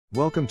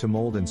Welcome to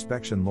Mold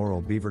Inspection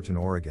Laurel Beaverton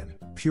Oregon,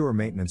 Pure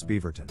Maintenance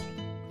Beaverton.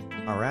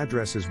 Our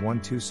address is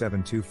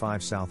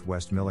 12725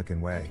 Southwest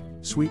Millikan Way,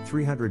 Suite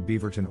 300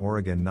 Beaverton,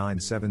 Oregon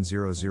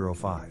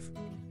 97005.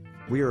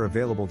 We are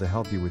available to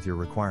help you with your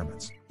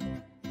requirements.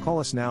 Call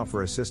us now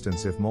for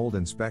assistance if mold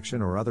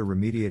inspection or other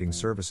remediating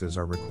services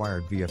are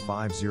required via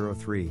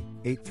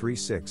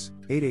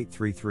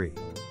 503-836-8833.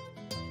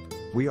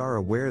 We are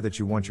aware that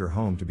you want your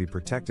home to be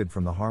protected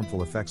from the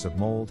harmful effects of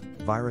mold,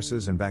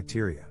 viruses and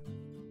bacteria.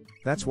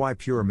 That's why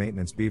Pure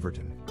Maintenance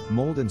Beaverton,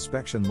 Mold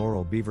Inspection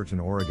Laurel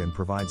Beaverton, Oregon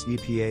provides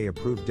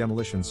EPA-approved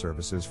demolition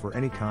services for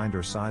any kind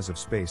or size of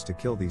space to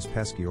kill these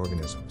pesky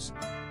organisms.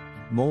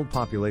 Mold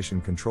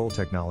population control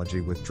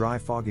technology with dry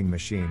fogging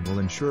machine will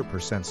ensure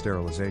 %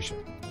 sterilization.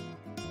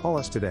 Call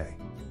us today.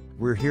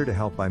 We're here to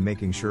help by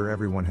making sure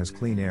everyone has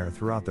clean air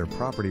throughout their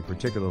property,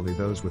 particularly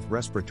those with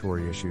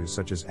respiratory issues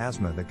such as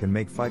asthma that can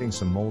make fighting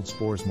some mold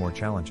spores more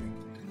challenging.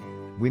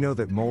 We know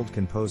that mold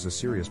can pose a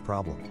serious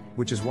problem,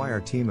 which is why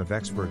our team of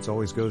experts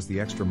always goes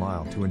the extra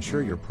mile to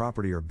ensure your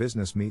property or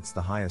business meets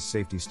the highest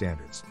safety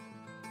standards.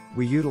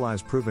 We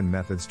utilize proven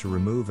methods to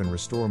remove and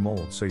restore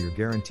mold so you're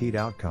guaranteed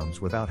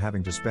outcomes without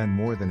having to spend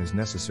more than is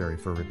necessary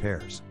for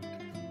repairs.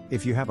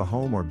 If you have a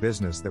home or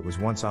business that was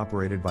once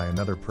operated by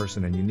another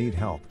person and you need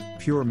help,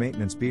 Pure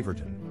Maintenance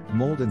Beaverton,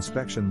 Mold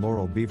Inspection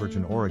Laurel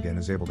Beaverton, Oregon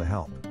is able to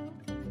help.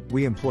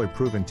 We employ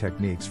proven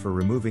techniques for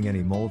removing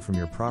any mold from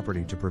your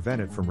property to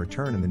prevent it from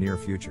return in the near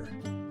future.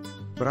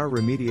 But our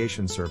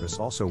remediation service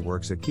also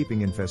works at keeping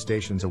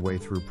infestations away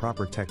through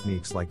proper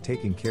techniques like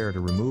taking care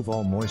to remove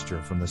all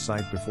moisture from the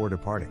site before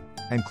departing,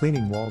 and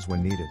cleaning walls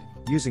when needed,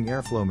 using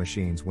airflow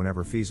machines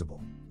whenever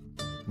feasible.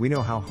 We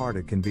know how hard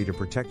it can be to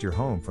protect your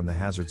home from the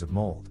hazards of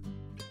mold.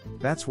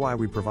 That's why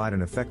we provide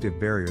an effective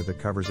barrier that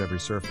covers every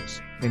surface,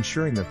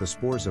 ensuring that the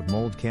spores of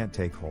mold can't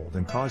take hold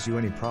and cause you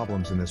any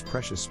problems in this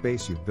precious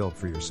space you've built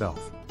for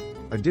yourself.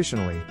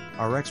 Additionally,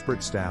 our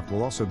expert staff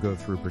will also go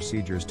through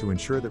procedures to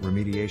ensure that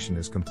remediation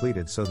is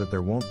completed so that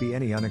there won't be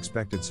any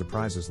unexpected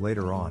surprises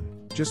later on,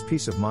 just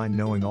peace of mind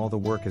knowing all the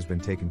work has been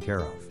taken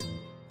care of.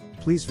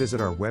 Please visit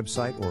our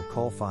website or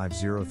call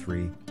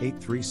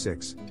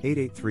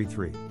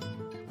 503-836-8833.